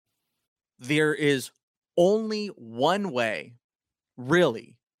there is only one way,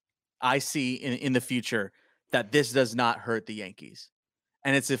 really, I see in the future that this does not hurt the Yankees.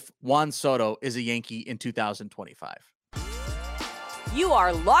 And it's if Juan Soto is a Yankee in 2025. You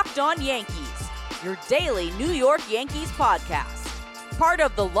are Locked On Yankees, your daily New York Yankees podcast. Part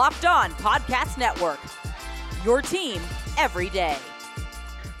of the Locked On Podcast Network. Your team every day.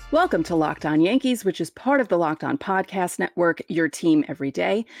 Welcome to Locked On Yankees, which is part of the Locked On Podcast Network, your team every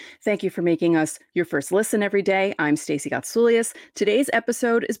day. Thank you for making us your first listen every day. I'm Stacey Gotsoulias. Today's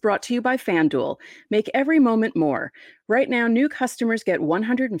episode is brought to you by FanDuel. Make every moment more. Right now, new customers get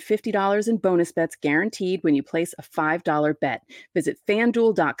 $150 in bonus bets guaranteed when you place a $5 bet. Visit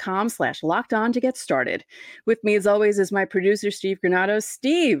FanDuel.com/LockedOn to get started. With me, as always, is my producer, Steve Granados.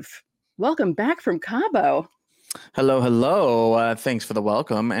 Steve, welcome back from Cabo. Hello. Thanks for the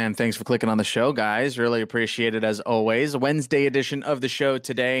welcome and thanks for clicking on the show, guys. Really appreciate it as always. Wednesday edition of the show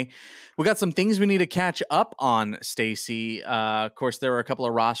today. We got some things we need to catch up on, Stacey. Of course, there were a couple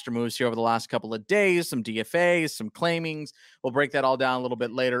of roster moves here over the last couple of days, some DFAs, some claimings. We'll break that all down a little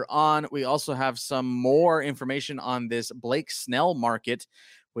bit later on. We also have some more information on this Blake Snell market,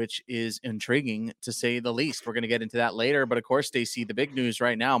 which is intriguing to say the least. We're going to get into that later. But of course, Stacey, the big news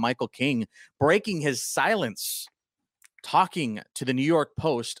right now, Michael King breaking his silence, talking to the New York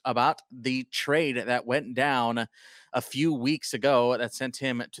Post about the trade that went down a few weeks ago that sent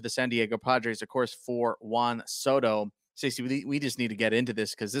him to the San Diego Padres, of course, for Juan Soto. Stacey, we just need to get into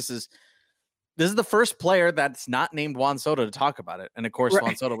this because this is the first player that's not named Juan Soto to talk about it. And of course, right.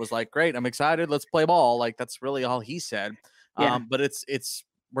 Juan Soto was like, great, I'm excited. Let's play ball. Like, that's really all he said. Yeah. But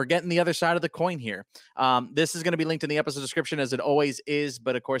we're getting the other side of the coin here. This is going to be linked in the episode description as it always is,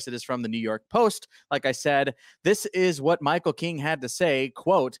 but of course it is from the New York Post. Like I said, this is what Michael King had to say,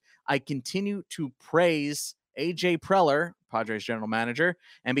 quote, "I continue to praise AJ Preller, Padres general manager,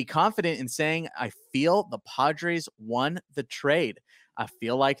 and be confident in saying I feel the Padres won the trade. I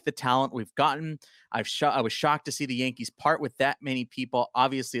feel like the talent we've gotten. I was shocked to see the Yankees part with that many people.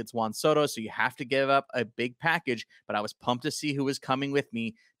 Obviously, it's Juan Soto, so you have to give up a big package, but I was pumped to see who was coming with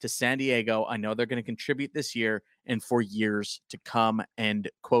me to San Diego. I know they're going to contribute this year and for years to come." And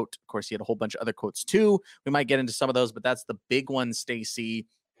quote, of course, he had a whole bunch of other quotes too. We might get into some of those, but that's the big one, Stacey.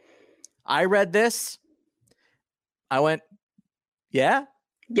 I read this. I went, yeah.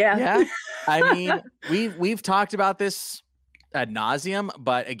 I mean, we've talked about this ad nauseum,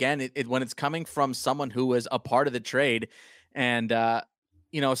 but again, when it's coming from someone who was a part of the trade and,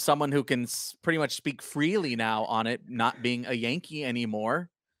 someone who can pretty much speak freely now on it, not being a Yankee anymore.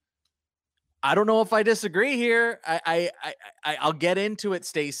 I don't know if I disagree here. I'll get into it,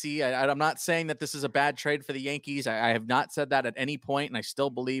 Stacey. I'm not saying that this is a bad trade for the Yankees. I have not said that at any point, and I still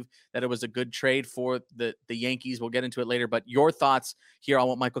believe that it was a good trade for the Yankees. We'll get into it later, but your thoughts here on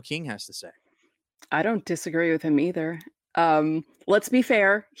what Michael King has to say. I don't disagree with him either. Let's be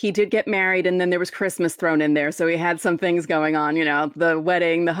fair. He did get married and then there was Christmas thrown in there. So he had some things going on, the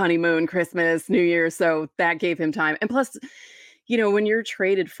wedding, the honeymoon, Christmas, New Year. So that gave him time. And plus, when you're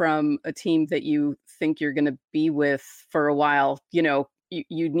traded from a team that you think you're going to be with for a while, you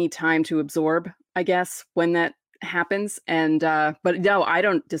need time to absorb, I guess, when that happens. And, but no, I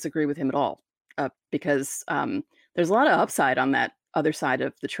don't disagree with him at all, because, there's a lot of upside on that other side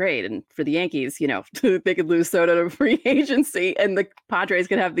of the trade. And for the Yankees, they could lose Soto to free agency and the Padres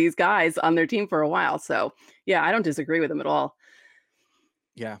could have these guys on their team for a while. So yeah, I don't disagree with him at all.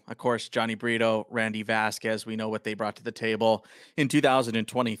 Yeah, of course, Johnny Brito, Randy Vasquez, we know what they brought to the table in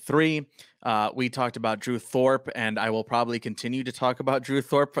 2023. We talked about Drew Thorpe, and I will probably continue to talk about Drew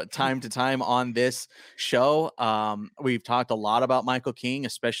Thorpe time to time on this show. We've talked a lot about Michael King,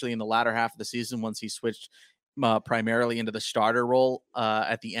 especially in the latter half of the season once he switched primarily into the starter role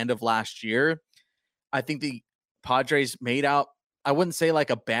at the end of last year. I think the Padres made out, I wouldn't say like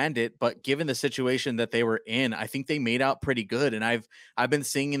a bandit, but given the situation that they were in, I think they made out pretty good. And I've been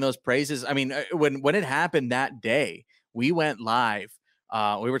singing those praises. I mean, when it happened that day, we went live.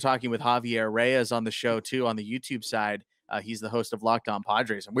 We were talking with Javier Reyes on the show too, on the YouTube side. He's the host of Locked On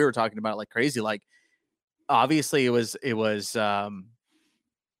Padres, and we were talking about it like crazy. Like, obviously it was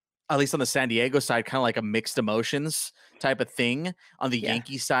at least on the San Diego side, kind of like a mixed emotions type of thing. On the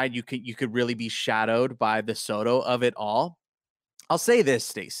Yankee side, you could really be shadowed by the Soto of it all. I'll say this,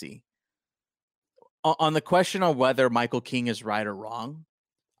 Stacey. On the question on whether Michael King is right or wrong,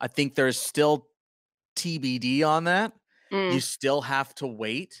 I think there's still TBD on that. You still have to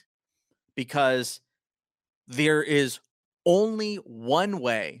wait because there is only one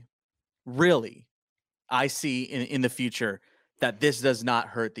way, really, I see in the future that this does not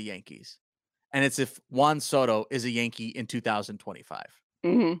hurt the Yankees. And it's if Juan Soto is a Yankee in 2025.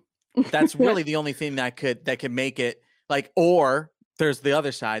 Mm-hmm. That's really the only thing that could make it like, or there's the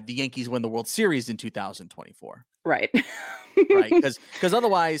other side, the Yankees win the World Series in 2024. Right. Right. Because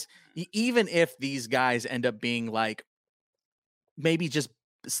otherwise, even if these guys end up being like maybe just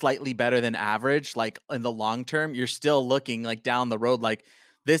slightly better than average, like in the long term, you're still looking like down the road, like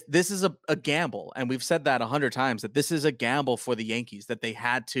this is a gamble. And we've said that 100 times, that this is a gamble for the Yankees, that they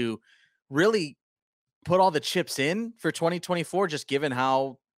had to really put all the chips in for 2024, just given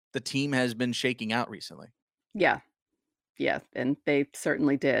how the team has been shaking out recently. Yeah. Yeah. And they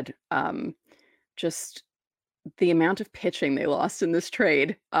certainly did. Just the amount of pitching they lost in this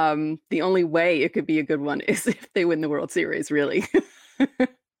trade. The only way it could be a good one is if they win the World Series, really.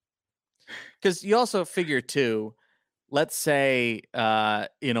 Because you also figure too, let's say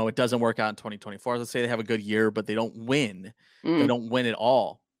it doesn't work out in 2024. Let's say they have a good year, but they don't win. They don't win at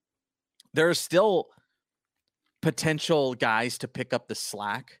all. There are still potential guys to pick up the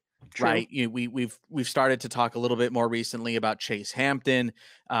slack. True. Right. We've started to talk a little bit more recently about Chase Hampton.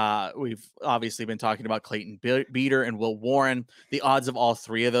 We've obviously been talking about Clayton Beeter and Will Warren. The odds of all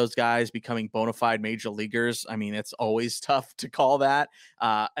three of those guys becoming bona fide major leaguers, I mean, it's always tough to call that.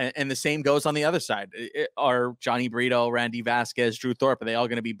 And the same goes on the other side. Are Johnny Brito, Randy Vasquez, Drew Thorpe, are they all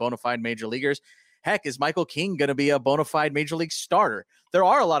going to be bona fide major leaguers? Heck, is Michael King going to be a bona fide major league starter? There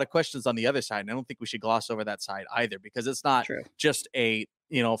are a lot of questions on the other side, and I don't think we should gloss over that side either, because it's not just a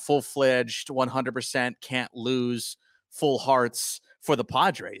full-fledged 100% can't lose full hearts for the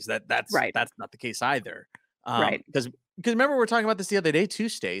Padres. That's not the case either. Right. Because remember, we were talking about this the other day too,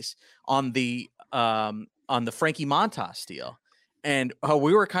 Stace, on the Frankie Montas deal, and how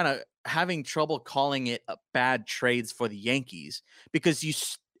we were kind of having trouble calling it a bad trades for the Yankees, because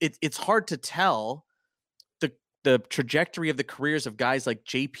it's hard to tell the trajectory of the careers of guys like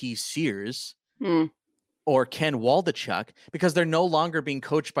J.P. Sears or Ken Waldachuk, because they're no longer being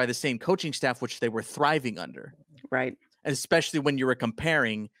coached by the same coaching staff which they were thriving under. Right. And especially when you were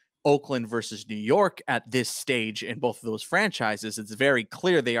comparing Oakland versus New York at this stage in both of those franchises, it's very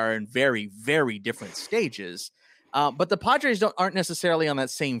clear they are in very, very different stages. But the Padres aren't necessarily on that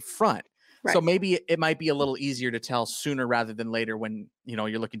same front. Right. So maybe it might be a little easier to tell sooner rather than later when,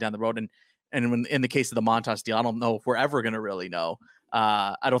 you're looking down the road. And when, in the case of the Montas deal, I don't know if we're ever going to really know.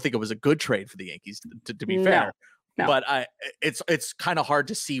 I don't think it was a good trade for the Yankees, to be fair. No. But it's kind of hard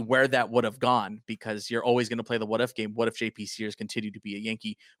to see where that would have gone, because you're always going to play the what if game. What if J.P. Sears continued to be a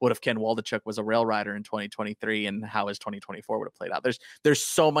Yankee? What if Ken Waldachuk was a rail rider in 2023? And how his 2024 would have played out? There's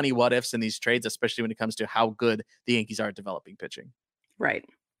so many what ifs in these trades, especially when it comes to how good the Yankees are at developing pitching. Right.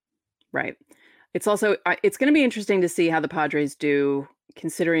 It's also it's going to be interesting to see how the Padres do,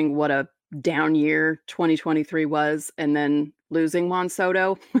 considering what a down year 2023 was, and then losing Juan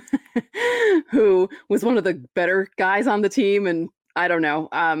Soto, who was one of the better guys on the team. And I don't know,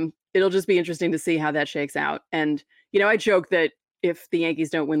 it'll just be interesting to see how that shakes out. And, I joke that if the Yankees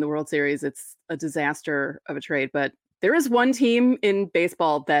don't win the World Series, it's a disaster of a trade. But there is one team in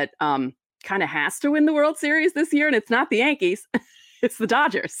baseball that kind of has to win the World Series this year, and it's not the Yankees. It's the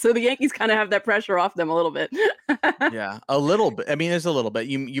Dodgers. So the Yankees kind of have that pressure off them a little bit. Yeah, a little bit. I mean, there's a little bit.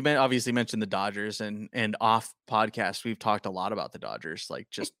 You obviously mentioned the Dodgers, and off podcast, we've talked a lot about the Dodgers, like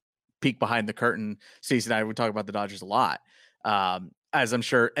just peek behind the curtain. Stacey and I would talk about the Dodgers a lot, as I'm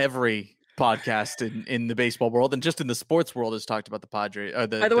sure every podcast in the baseball world and just in the sports world has talked about the Padres.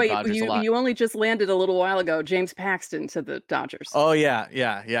 By the way, Dodgers a lot. You only just landed a little while ago James Paxton to the Dodgers. Oh yeah.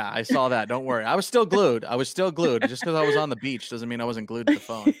 I saw that. Don't worry. I was still glued. Just because I was on the beach doesn't mean I wasn't glued to the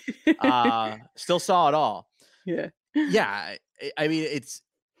phone. Still saw it all. Yeah. I mean, it's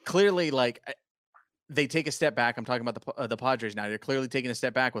clearly like they take a step back. I'm talking about the Padres now. They're clearly taking a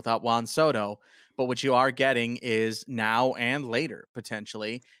step back without Juan Soto, but what you are getting is now and later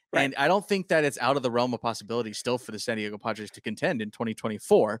potentially. Right. And I don't think that it's out of the realm of possibility still for the San Diego Padres to contend in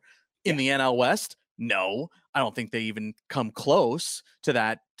 2024 in the NL West. No, I don't think they even come close to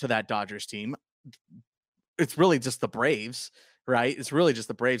that Dodgers team. It's really just the Braves, right? It's really just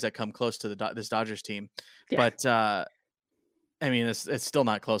the Braves that come close to this Dodgers team. Yeah. But I mean, it's still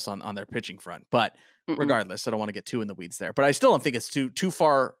not close on their pitching front. But regardless, I don't want to get too in the weeds there. But I still don't think it's too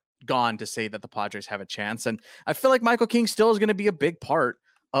far gone to say that the Padres have a chance. And I feel like Michael King still is going to be a big part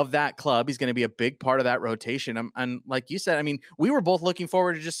of that club. He's going to be a big part of that rotation. And like you said, I mean, we were both looking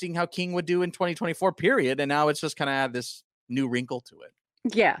forward to just seeing how King would do in 2024 period. And now it's just kind of had this new wrinkle to it.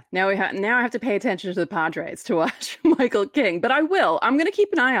 Yeah. Now I have to pay attention to the Padres to watch Michael King, but I will. I'm going to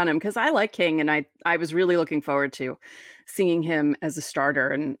keep an eye on him because I like King, and I was really looking forward to seeing him as a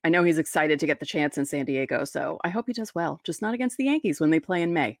starter. And I know he's excited to get the chance in San Diego. So I hope he does well, just not against the Yankees when they play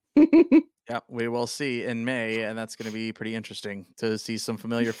in May. Yep, we will see in May, and that's going to be pretty interesting to see some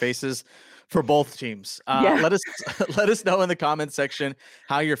familiar faces for both teams. Yeah. Let us let us know in the comments section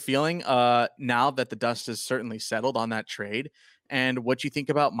how you're feeling now that the dust has certainly settled on that trade, and what you think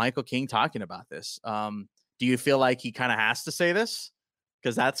about Michael King talking about this. Do you feel like he kind of has to say this?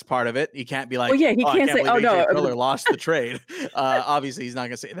 Because that's part of it. He can't be Well, like, yeah, he "Oh, I can't can't say, believe "Oh no." AJ Preller lost the trade." Obviously, he's not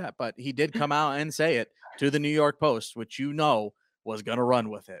going to say that, but he did come out and say it to the New York Post, which was going to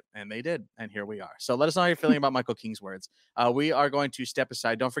run with it, and they did, and here we are. So let us know how you're feeling about Michael King's words. We are going to step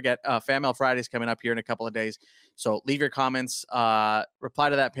aside. Don't forget, Fan Mail Friday is coming up here in a couple of days, so leave your comments,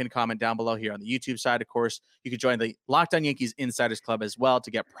 reply to that pinned comment down below here on the YouTube side. Of course, you can join the Locked On Yankees Insiders Club as well to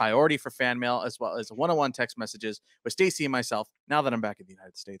get priority for fan mail, as well as one-on-one text messages with Stacey and myself. Now that I'm back in the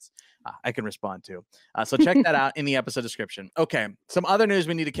United States, I can respond to. So check that out in the episode description. Okay, some other news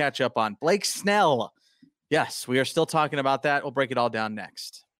we need to catch up on. Blake Snell. Yes, we are still talking about that. We'll break it all down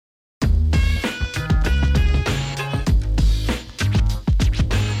next.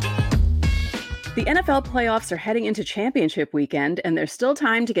 The NFL playoffs are heading into championship weekend, and there's still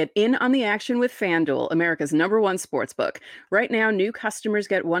time to get in on the action with FanDuel, America's #1 sportsbook. Right now, new customers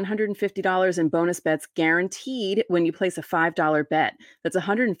get $150 in bonus bets guaranteed when you place a $5 bet. That's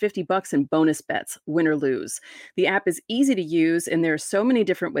 $150 in bonus bets, win or lose. The app is easy to use, and there are so many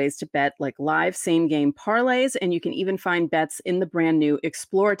different ways to bet, like live same-game parlays, and you can even find bets in the brand new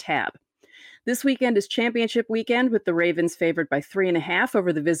Explore tab. This weekend is championship weekend, with the Ravens favored by 3.5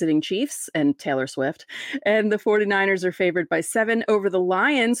 over the visiting Chiefs and Taylor Swift. And the 49ers are favored by 7 over the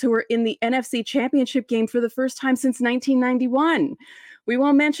Lions, who are in the NFC Championship game for the first time since 1991. We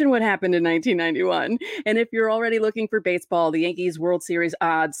won't mention what happened in 1991. And if you're already looking for baseball, the Yankees World Series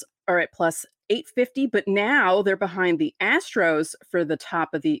odds are at plus 850, but now they're behind the Astros for the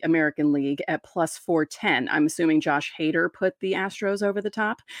top of the American League at plus 410. I'm assuming Josh Hader put the Astros over the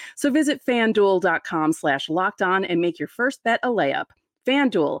top. So visit fanduel.com/locked on and make your first bet a layup.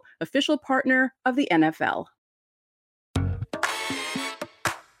 FanDuel, official partner of the NFL.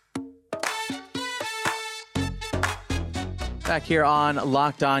 Back here on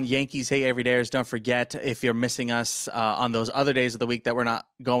Locked On Yankees. Hey, everydayers, don't forget, if you're missing us on those other days of the week that we're not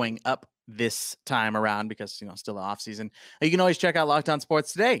going up this time around because, still the off season, you can always check out Locked On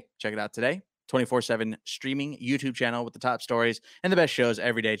Sports Today. Check it out today. 24/7 streaming YouTube channel with the top stories and the best shows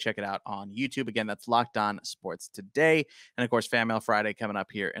every day. Check it out on YouTube. Again, that's Locked On Sports Today. And of course, Fan Mail Friday coming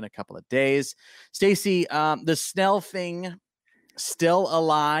up here in a couple of days. Stacey, the Snell thing still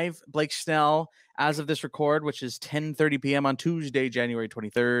alive. Blake Snell, as of this record, which is 10:30 p.m. on Tuesday, January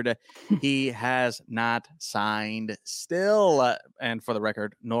 23rd, he has not signed still. And for the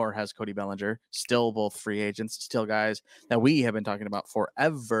record, nor has Cody Bellinger. Still both free agents, still guys that we have been talking about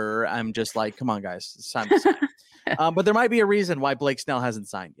forever. I'm just like, come on, guys, it's time to sign. But there might be a reason why Blake Snell hasn't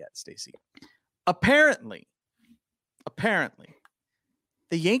signed yet, Stacey. Apparently,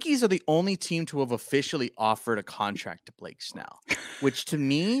 the Yankees are the only team to have officially offered a contract to Blake Snell, which to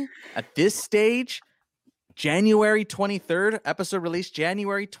me, at this stage, January 23rd, episode released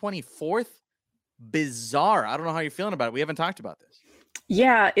January 24th, bizarre. I don't know how you're feeling about it. We haven't talked about this.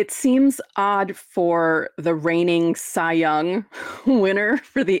 Yeah, it seems odd for the reigning Cy Young winner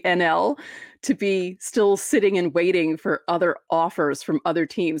for the NL to be still sitting and waiting for other offers from other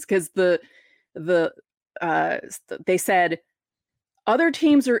teams, because they said other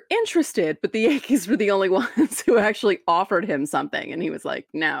teams are interested, but the Yankees were the only ones who actually offered him something. And he was like,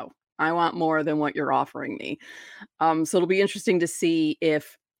 no, I want more than what you're offering me. So it'll be interesting to see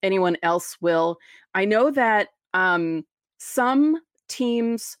if anyone else will. I know that some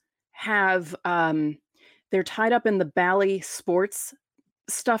teams have, they're tied up in the Bally Sports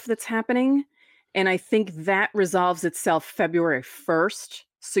stuff that's happening. And I think that resolves itself February 1st.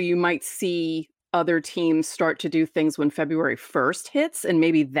 So you might see other teams start to do things when February 1st hits, and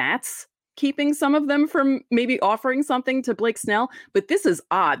maybe that's keeping some of them from maybe offering something to Blake Snell. But this is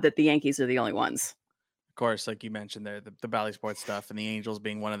odd that the Yankees are the only ones. Of course, like you mentioned there, the Bally Sports stuff, and the Angels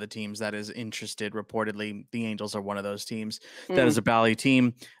being one of the teams that is interested. Reportedly, the Angels are one of those teams that is a Bally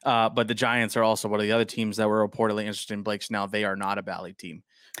team. But the Giants are also one of the other teams that were reportedly interested in Blake Snell. They are not a Bally team.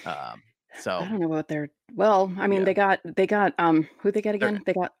 So I don't know what they're. Well, I mean, yeah. they got who they get again?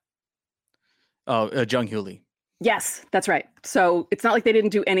 They got. Jung Hoo Lee. Yes, that's right. So it's not like they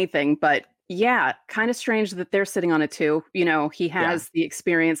didn't do anything, but yeah, kind of strange that they're sitting on it too. He has the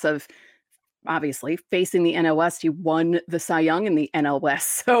experience of obviously facing the NL West. He won the Cy Young in the NL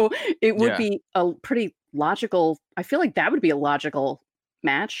West. So it would be a pretty logical. I feel like that would be a logical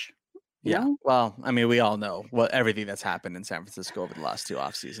match. You Yeah. know? Well, I mean, we all know everything that's happened in San Francisco over the last 2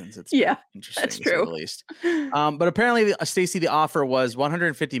 off seasons. It's been Yeah, interesting that's to say true. the least. But apparently, Stacey, the offer was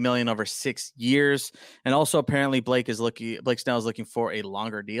 150 million over 6 years, and also apparently Blake Snell is looking for a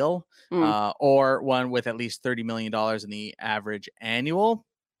longer deal, Mm, or one with at least $30 million in the average annual.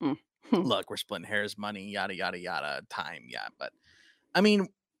 mm. Look, we're splitting hairs, money, yada yada yada, time, yeah. But I mean,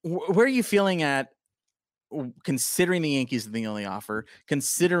 where are you feeling at? Considering the Yankees are the only offer,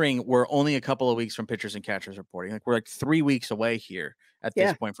 considering we're only a couple of weeks from pitchers and catchers reporting, like we're like 3 weeks away here at this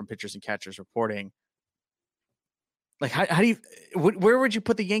Yeah. point from pitchers and catchers reporting. Like, how do you, where would you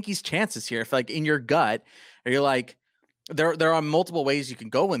put the Yankees' chances here? If like in your gut, are you like, there are multiple ways you can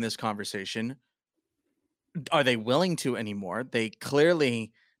go in this conversation. Are they willing to anymore? They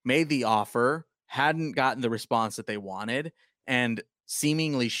clearly made the offer, hadn't gotten the response that they wanted, and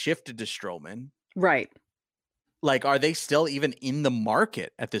seemingly shifted to Stroman. Right. Like, are they still even in the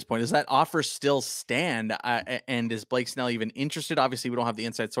market at this point? Does that offer still stand? And is Blake Snell even interested? Obviously, we don't have the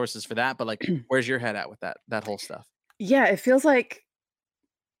inside sources for that, but like, where's your head at with that whole stuff? Yeah, it feels like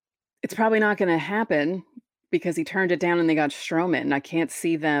it's probably not gonna happen because he turned it down and they got Stroman. I can't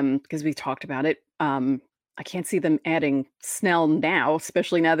see them because we talked about it. I can't see them adding Snell now,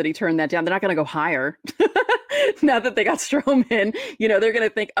 especially now that he turned that down. They're not gonna go higher. Now that they got Stroman, they're gonna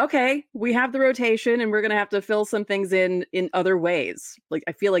think, okay, we have the rotation and we're gonna have to fill some things in other ways. Like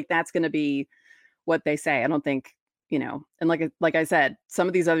I feel like that's gonna be what they say. I don't think, and like I said, some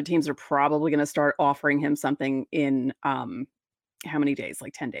of these other teams are probably gonna start offering him something in how many days?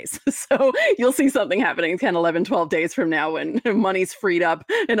 Like 10 days. So you'll see something happening 10, 11, 12 days from now when money's freed up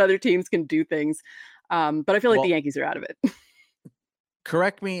and other teams can do things. But I feel like the Yankees are out of it.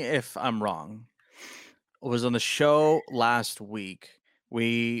 Correct me if I'm wrong. It was on the show last week.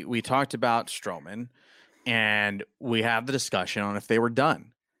 We talked about Stroman, and we had the discussion on if they were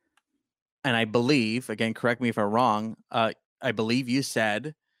done. And I believe, again, correct me if I'm wrong, I believe you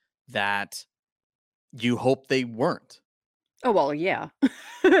said that you hope they weren't. Oh, well, yeah.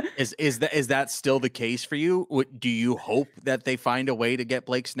 Is that still the case for you? Do you hope that they find a way to get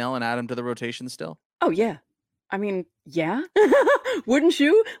Blake Snell and add him to the rotation still? Oh, yeah. I mean, yeah. Wouldn't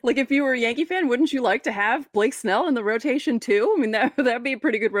you? Like, if you were a Yankee fan, wouldn't you like to have Blake Snell in the rotation too? I mean, that'd be a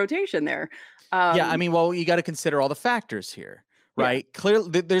pretty good rotation there. Yeah, I mean, well, you got to consider all the factors here, right? Yeah.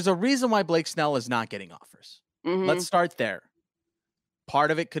 Clearly, there's a reason why Blake Snell is not getting offers. Mhm. Let's start there.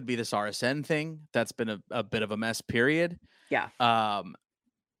 Part of it could be this RSN thing. That's been a bit of a mess, period. Yeah.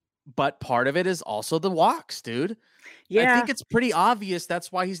 But part of it is also the walks, dude. Yeah. I think it's pretty obvious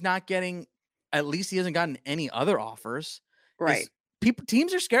that's why he's not getting, at least he hasn't gotten any other offers. Right.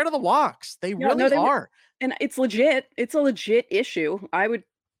 Teams are scared of the walks. They Yeah, really are. And it's legit. It's a legit issue. I would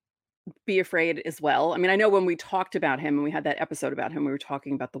be afraid as well. I mean, I know when we talked about him and we had that episode about him, we were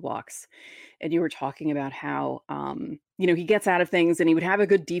talking about the walks. And you were talking about how he gets out of things and he would have a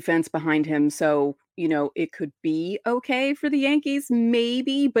good defense behind him. So, it could be okay for the Yankees,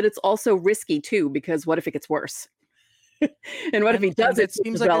 maybe, but it's also risky too, because what if it gets worse? And what if he does it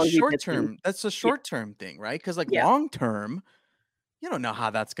seems like a short term. That's a short term thing, right? Because like long term, you don't know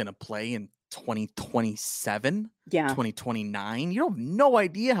how that's gonna play in 2027, 2029. You have no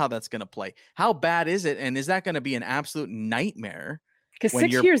idea how that's gonna play. How bad is it? And is that gonna be an absolute nightmare? Because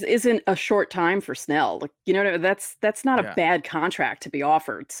 6 years isn't a short time for Snell. Like, that's not a bad contract to be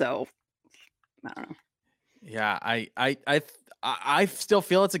offered. So I don't know. Yeah, I still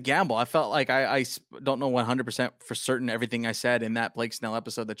feel it's a gamble. I felt like I don't know 100% for certain everything I said in that Blake Snell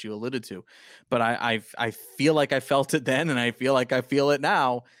episode that you alluded to, but I feel like I felt it then, and I feel like I feel it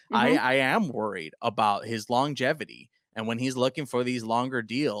now. Mhm. I am worried about his longevity, and when he's looking for these longer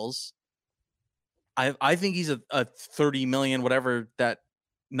deals, I think he's a 30 million, whatever that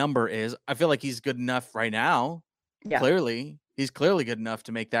number is. I feel like he's good enough right now. Yeah. Clearly, he's clearly good enough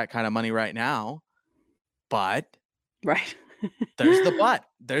to make that kind of money right now. But Right. there's the but.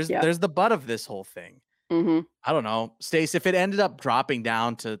 There's the but of this whole thing. Mhm. I don't know, Stace. If it ended up dropping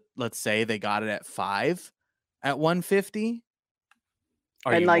down to, let's say they got it at 5 at 150,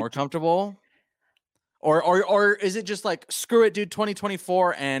 are you more comfortable? Or is it just like, screw it, dude,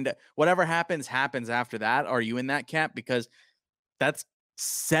 2024, and whatever happens after that? Are you in that camp? Because that's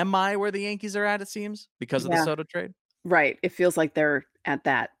semi where the Yankees are at, it seems, because of the Soto trade. Right. It feels like they're at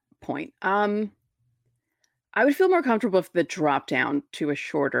that point. I would feel more comfortable if the drop down to a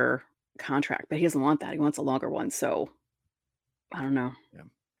shorter contract, but he doesn't want that. He wants a longer one. So I don't know.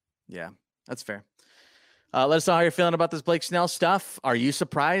 Yeah, that's fair. Let us know how you're feeling about this Blake Snell stuff. Are you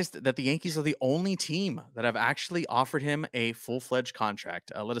surprised that the Yankees are the only team that have actually offered him a full-fledged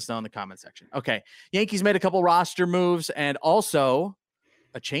contract? Let us know in the comment section. Okay, Yankees made a couple roster moves, and also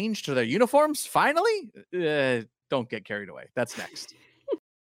a change to their uniforms finally. Don't get carried away. That's next.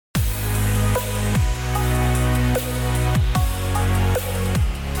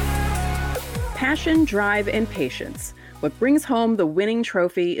 Passion, drive, and patience. What brings home the winning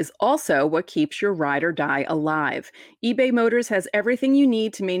trophy is also what keeps your ride or die alive. eBay Motors has everything you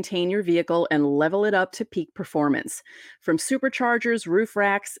need to maintain your vehicle and level it up to peak performance. From superchargers, roof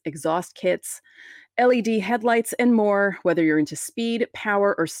racks, exhaust kits, LED headlights, and more, whether you're into speed,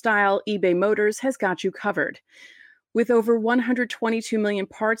 power, or style, eBay Motors has got you covered. With over 122 million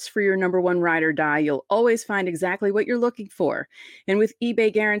parts for your number one ride or die, you'll always find exactly what you're looking for. And with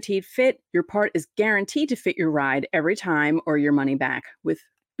eBay Guaranteed Fit, your part is guaranteed to fit your ride every time or your money back.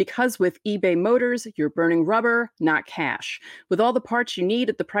 Because with eBay Motors, you're burning rubber, not cash. With all the parts you need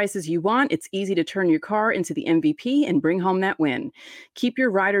at the prices you want, it's easy to turn your car into the MVP and bring home that win. Keep your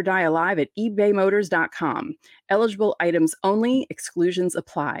ride or die alive at ebaymotors.com. Eligible items only, exclusions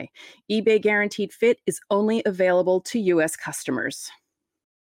apply. eBay Guaranteed Fit is only available to U.S. customers.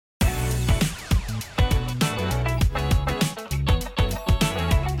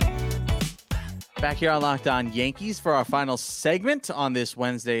 Back here on Locked On Yankees for our final segment on this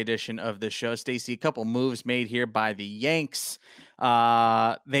Wednesday edition of the show. Stacey, a couple moves made here by the Yanks.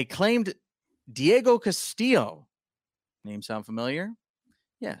 They claimed Diego Castillo. Name sound familiar?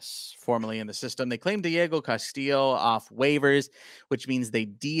 Yes, formerly in the system. They claimed Diego Castillo off waivers, which means they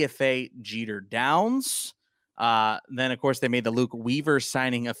DFA Jeter Downs. Then, of course, they made the Luke Weaver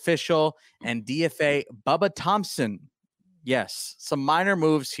signing official and DFA Bubba Thompson. Yes, some minor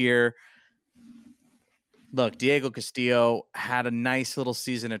moves here. Look, Diego Castillo had a nice little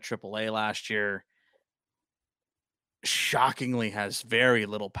season at AAA last year. Shockingly has very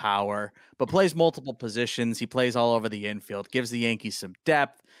little power, but plays multiple positions. He plays all over the infield, gives the Yankees some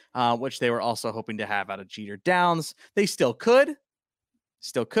depth, which they were also hoping to have out of Jeter Downs. They still could.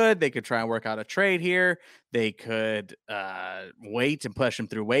 They could try and work out a trade here. They could wait and push him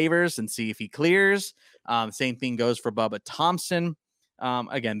through waivers and see if he clears. Same thing goes for Bubba Thompson.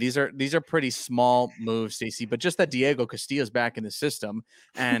 Again, these are pretty small moves, Stacey, but just that Diego Castillo's back in the system,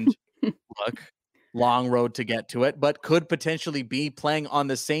 and look, long road to get to it, but could potentially be playing on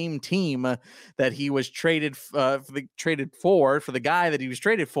the same team that he was traded for the guy that he was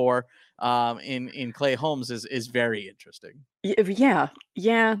traded for in Clay Holmes is very interesting. Yeah.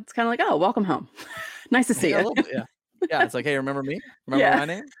 It's kind of like, oh, welcome home. Nice to see you. Yeah. It's like, hey, remember me? Remember my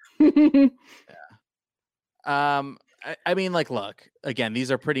name? Yeah. I mean, like, look, again, these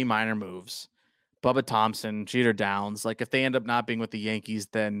are pretty minor moves. Bubba Thompson, Jeter Downs, like if they end up not being with the Yankees,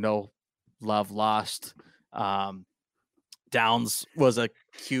 then no love lost. Downs was a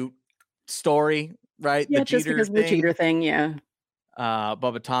cute story, right? Yeah, just because of the Jeter thing, yeah.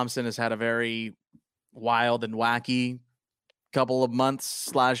 Bubba Thompson has had a very wild and wacky couple of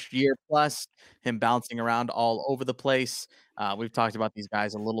months / year plus, him bouncing around all over the place. We've talked about these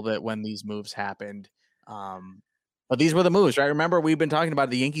guys a little bit when these moves happened. But these were the moves, right? Remember, we've been talking about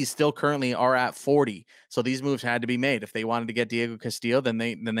the Yankees still currently are at 40. So these moves had to be made. If they wanted to get Diego Castillo, then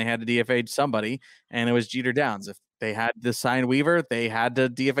they had to DFA somebody, and it was Jeter Downs. If they had to sign Weaver, they had to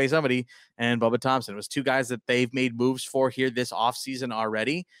DFA somebody, and Bubba Thompson. It was two guys that they've made moves for here this offseason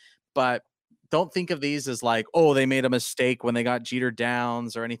already. But don't think of these as like, oh, they made a mistake when they got Jeter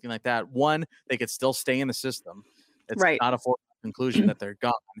Downs or anything like that. One, they could still stay in the system. It's right. Not a foregone conclusion that they're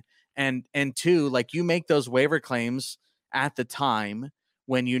gone. And two, like you make those waiver claims at the time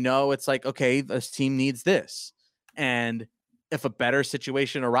when you know it's like, okay, this team needs this. And if a better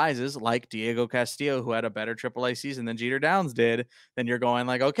situation arises, like Diego Castillo, who had a better AAA season than Jeter Downs did, then you're going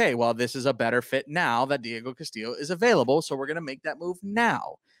like, okay, well, this is a better fit now that Diego Castillo is available. So we're going to make that move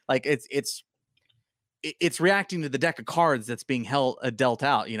now. Like it's reacting to the deck of cards that's being dealt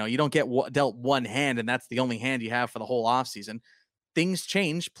out. You know, you don't get dealt one hand and that's the only hand you have for the whole offseason. Things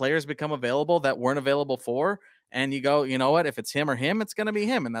change, players become available that weren't available for, and you go, you know what, if it's him or him, it's going to be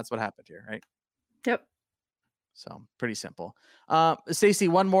him. And that's what happened here, right? Yep. So pretty simple. Stacey,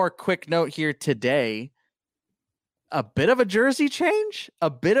 one more quick note here today. A bit of a jersey change.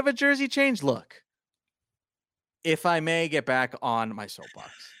 Look, if I may get back on my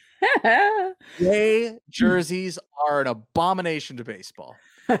soapbox. Gray jerseys are an abomination to baseball.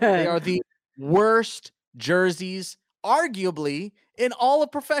 They are the worst jerseys arguably in all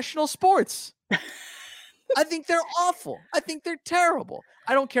of professional sports. I think they're awful. I think they're terrible.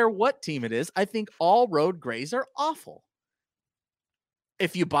 I don't care what team it is. I think all road grays are awful.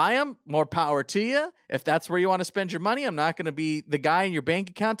 If you buy them, more power to you. If that's where you want to spend your money, I'm not going to be the guy in your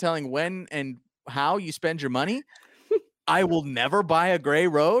bank account telling when and how you spend your money. I will never buy a gray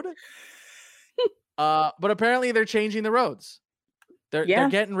road. But apparently they're changing the roads. They're Yeah.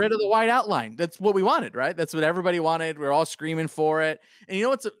 getting rid of the white outline. That's what we wanted, right? That's what everybody wanted. We're all screaming for it. And you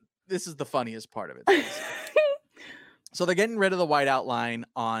know this is the funniest part of it. So they're getting rid of the white outline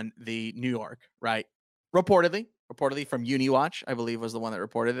on the New York, right? Reportedly from UniWatch, I believe was the one that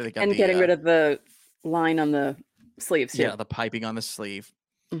reported it. They got getting rid of the line on the sleeves too. Yeah, the piping on the sleeve.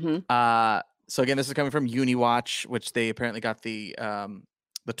 Mm-hmm. So again, this is coming from UniWatch, which they apparently got the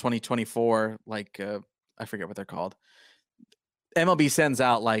 2024, I forget what they're called. MLB sends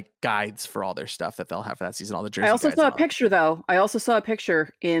out like guides for all their stuff that they'll have for that season. All the jersey. I also saw a picture though. I also saw a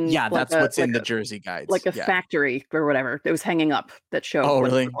picture in. Yeah, that's what's in the jersey guides. Like a factory or whatever. It was hanging up that showed. Oh,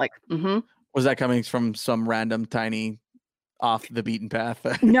 really? Was that coming from some random tiny off the beaten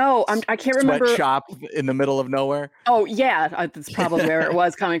path? No, I can't remember. Shop in the middle of nowhere. Oh yeah, that's probably where it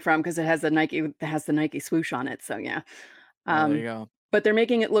was coming from because it has the Nike swoosh on it. So yeah. There you go. But they're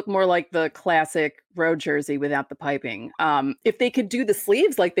making it look more like the classic road jersey without the piping. If they could do the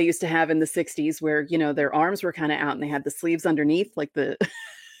sleeves like they used to have in the 60s where, their arms were kind of out and they had the sleeves underneath, like the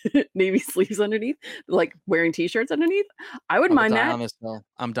Navy sleeves underneath, like wearing t-shirts underneath, I wouldn't mind that.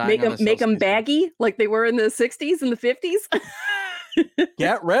 I'm dying. Make them baggy like they were in the 60s and the 50s.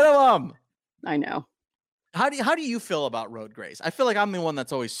 Get rid of them. I know. How do you feel about road grays? I feel like I'm the one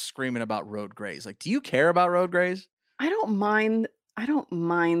that's always screaming about road grays. Like, do you care about road grays? I don't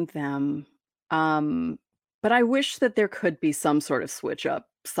mind them. But I wish that there could be some sort of switch up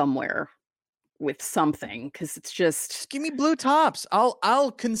somewhere with something because it's just give me blue tops.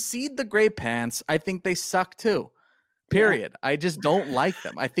 I'll concede the gray pants. I think they suck too. Period. Yeah. I just don't like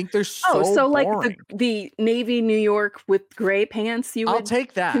them. I think they're so boring. Like the navy New York with gray pants. I'll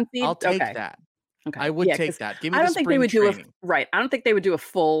take that. Concede? I'll take that. Okay. I would take that. Give me I don't think they would training. I don't think they would do a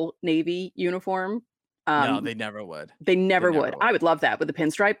full navy uniform. No, they never would. They never would. I would love that with the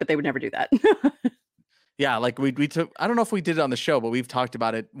pinstripe, but they would never do that. Yeah, like we took. I don't know if we did it on the show, but we've talked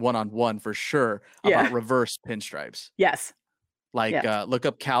about it one-on-one for sure about reverse pinstripes. Yes. Look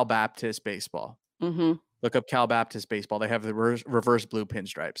up Cal Baptist baseball. Mm-hmm. Look up Cal Baptist baseball. They have the reverse blue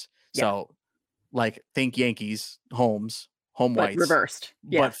pinstripes. Yeah. So, think Yankees home whites reversed.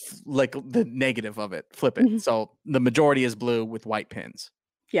 Yeah. But the negative of it, flip it. Mm-hmm. So the majority is blue with white pins.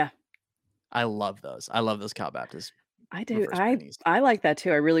 Yeah. I love those. I love those Cal Baptist. I do. I like that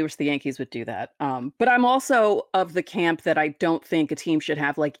too. I really wish the Yankees would do that. But I'm also of the camp that I don't think a team should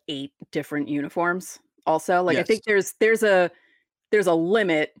have 8 different uniforms. Also, yes. I think there's a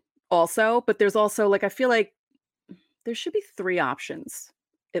limit also, but there's also I feel like there should be 3 options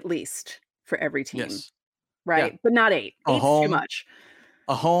at least for every team. Yes. Right? Yeah. But not 8. 8's too much.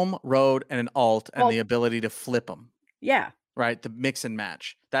 A home, road, and an alt, and the ability to flip them. Yeah. Right? The mix and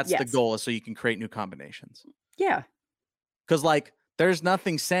match. That's the goal, is so you can create new combinations. Yeah. Because there's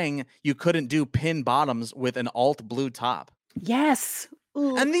nothing saying you couldn't do pin bottoms with an alt blue top. Yes.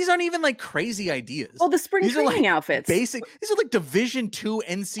 Ooh. And these aren't even crazy ideas. Well, the spring training outfits. Basic. These are Division II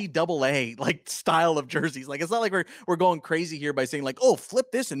NCAA style of jerseys. It's not like we're going crazy here by saying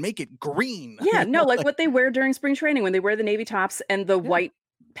flip this and make it green. Yeah, no, what they wear during spring training when they wear the navy tops and the white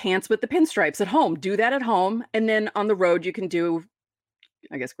pants with the pinstripes at home. Do that at home, and then on the road you can do,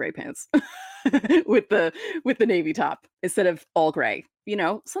 I guess, gray pants with the navy top instead of all gray.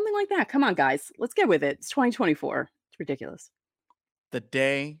 Something like that. Come on, guys, let's get with it. It's 2024. It's ridiculous. The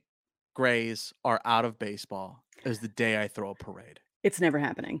day grays are out of baseball is the day I throw a parade. It's never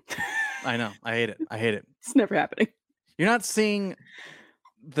happening. I know. I hate it. It's never happening. You're not seeing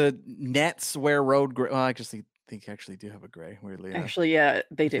the Nets wear road gray. Well, I just think they actually do have a gray. Weirdly enough. Actually, yeah,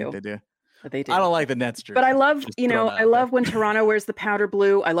 they do. They do. They do. I don't like the Nets jersey. But I love, I love when Toronto wears the powder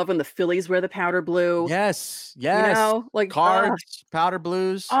blue. I love when the Phillies wear the powder blue. Yes. Cards, powder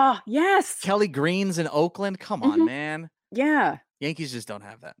blues. Oh, yes. Kelly Greens in Oakland. Come on, man. Yeah. Yankees just don't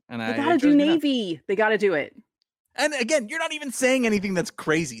have that. And they gotta do navy. They gotta do it. And again, you're not even saying anything that's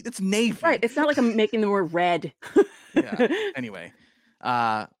crazy. It's navy. Right. It's not like I'm making them wear red. Yeah. Anyway,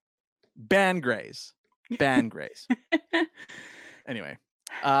 ban grays. Anyway,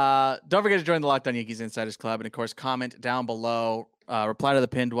 don't forget to join the Locked On Yankees Insiders Club, and of course, comment down below. Reply to the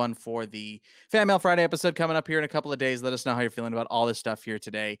pinned one for the Fan Mail Friday episode coming up here in a couple of days. Let us know how you're feeling about all this stuff here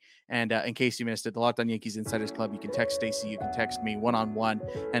today. And in case you missed it, the Locked On Yankees Insiders Club, you can text Stacy, you can text me one-on-one,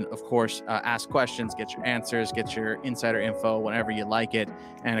 and of course, ask questions, get your answers, get your insider info whenever you like it.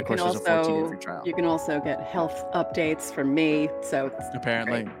 And of course, there's a 14-day free trial. You can also get health updates from me. So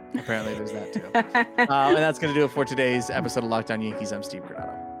apparently there's that too. And that's going to do it for today's episode of Locked On Yankees. I'm Steve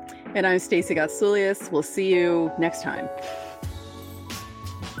Granado. And I'm Stacy Gotsoulias. We'll see you next time.